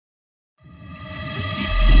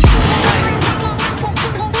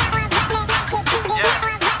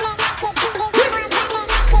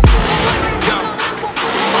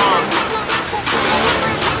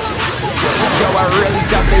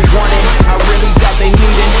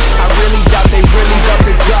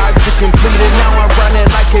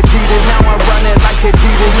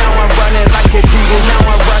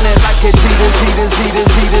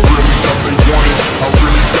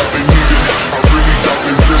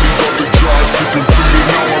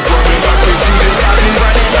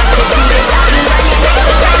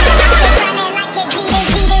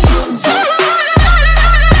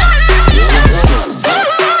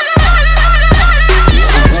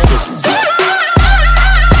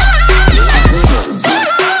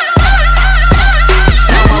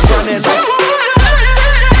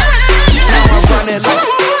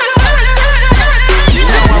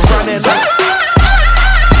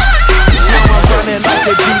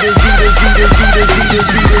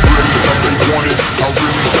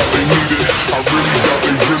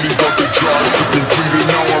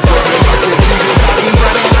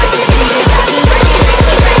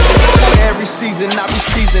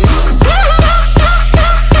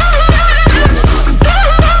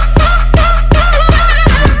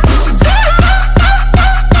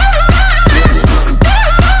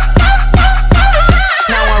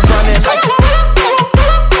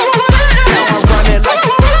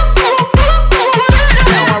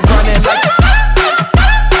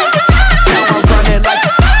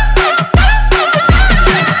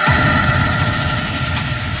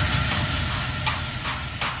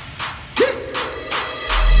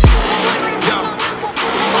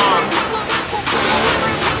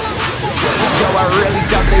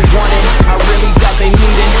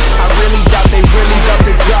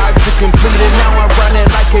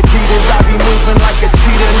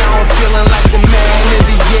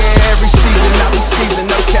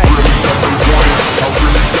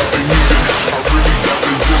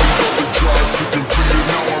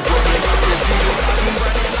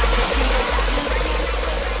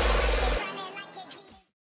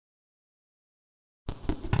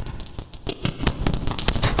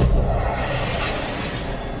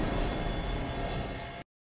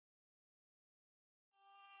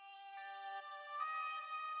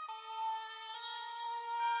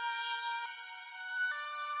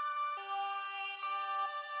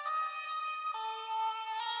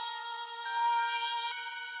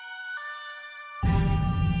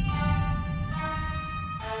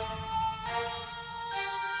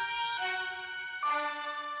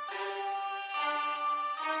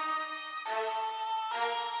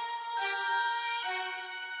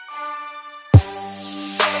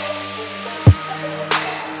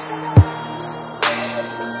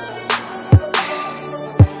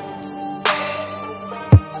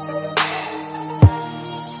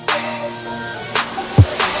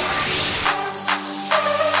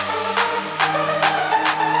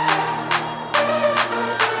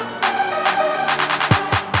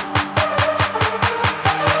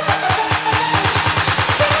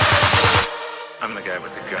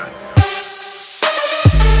Gun.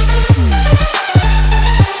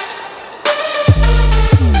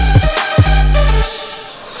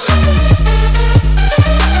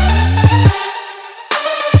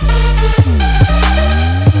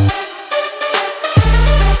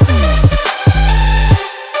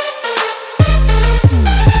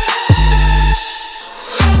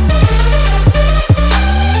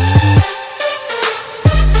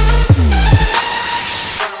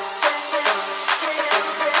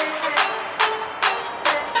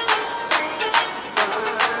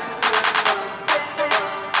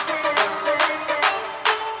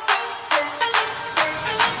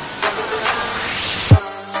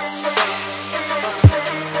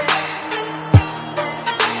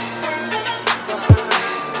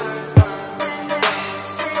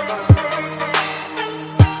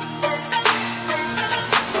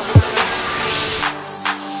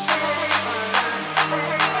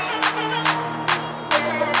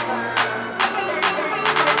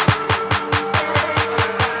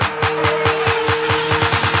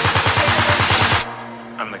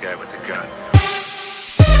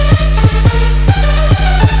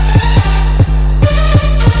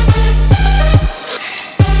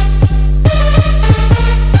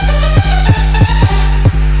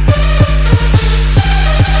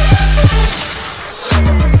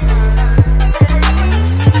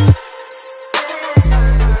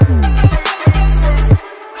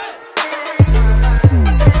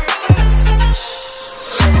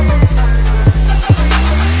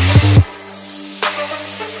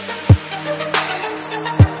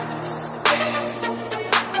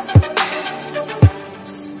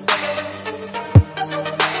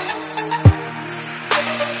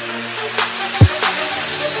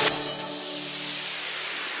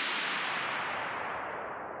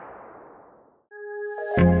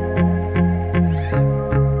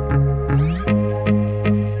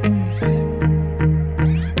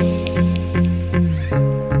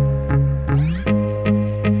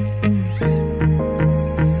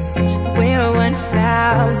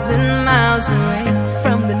 Miles away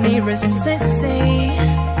from the nearest city.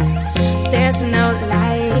 There's no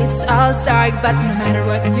lights, all dark, but no matter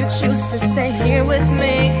what, you choose to stay here with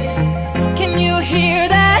me. Can you hear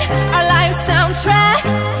that? Our life soundtrack,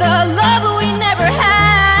 the love we never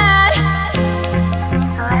had. Just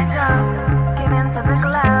need to let go, give in to the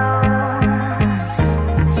glow.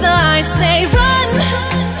 So I say run,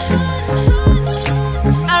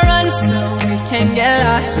 I run so we can get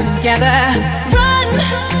lost together. Run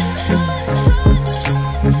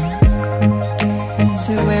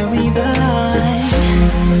to where we belong.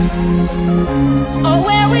 Oh,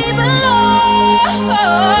 where we belong.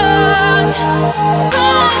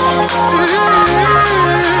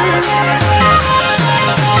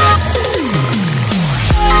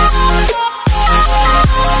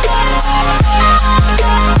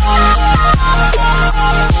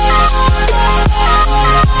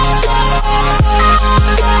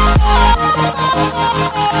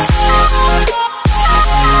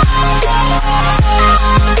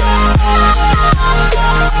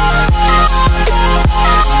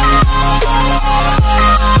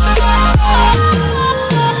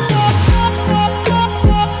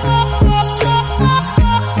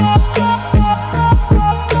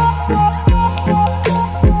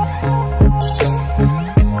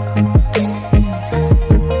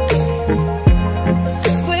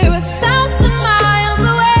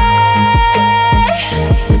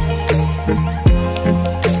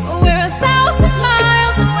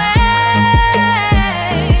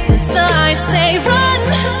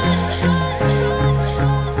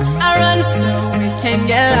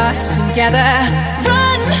 Together,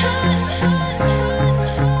 run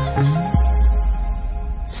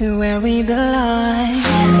to where we belong.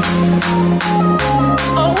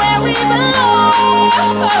 Oh, where we belong.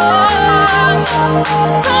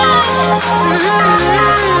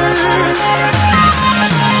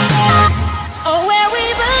 Oh, where we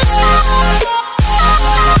belong.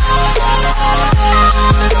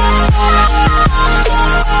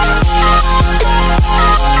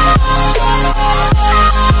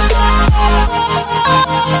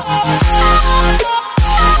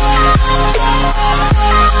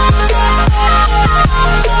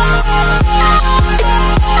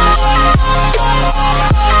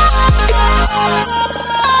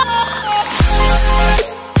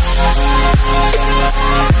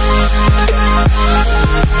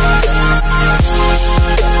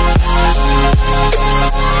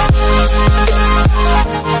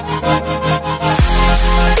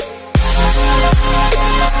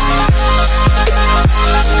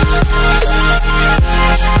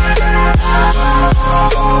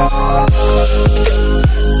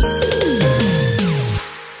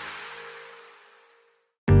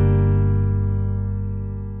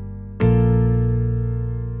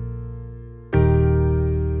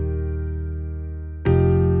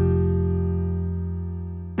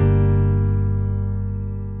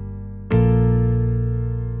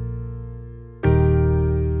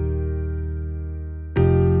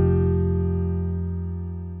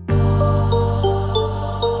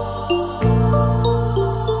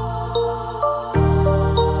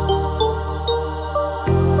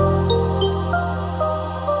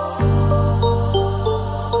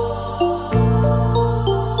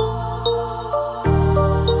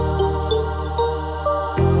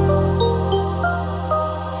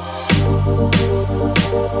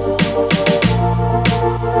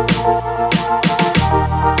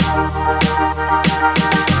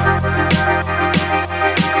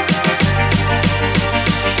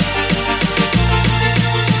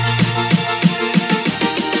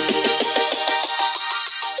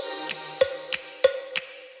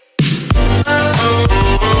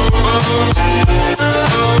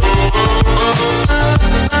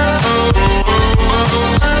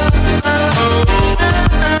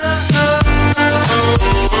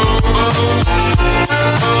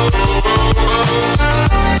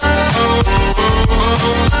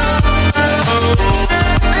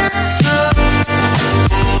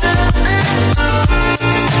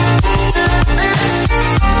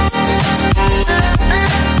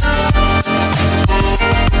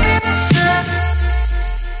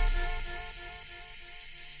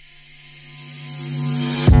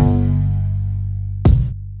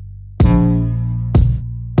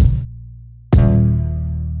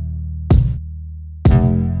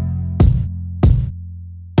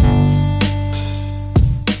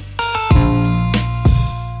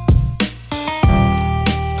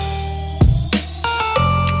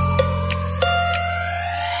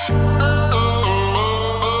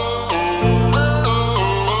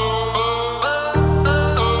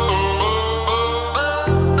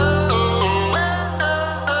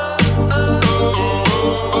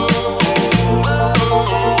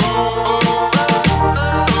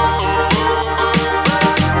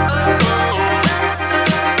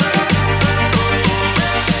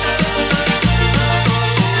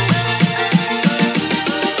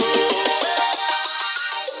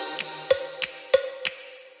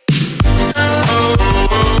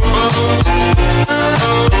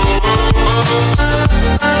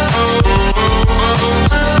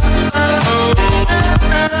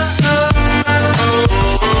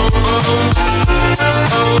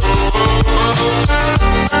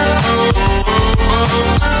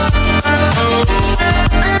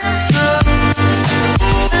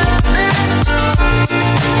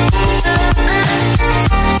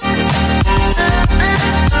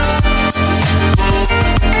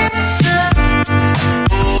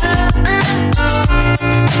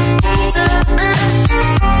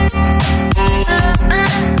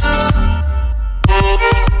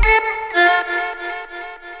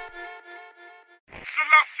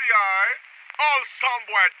 sound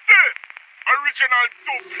boy dead. Original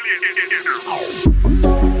dub play.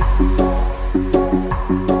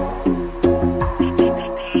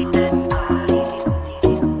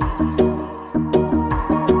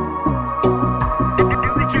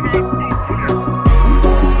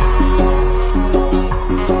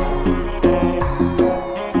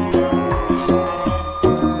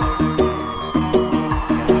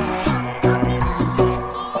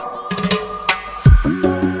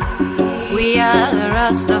 We are the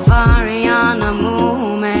Rastafarian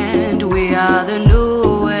movement. We are the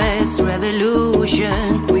newest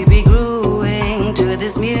revolution. We be growing to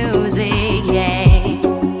this music, yeah.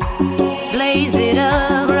 Blaze it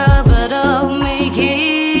up, rub it up, make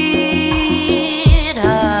it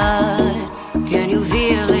hard. Can you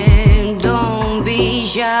feel it? Don't be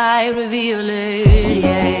shy, reveal it,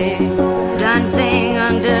 yeah. Dancing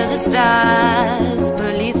under the stars,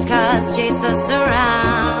 police cars chase us around.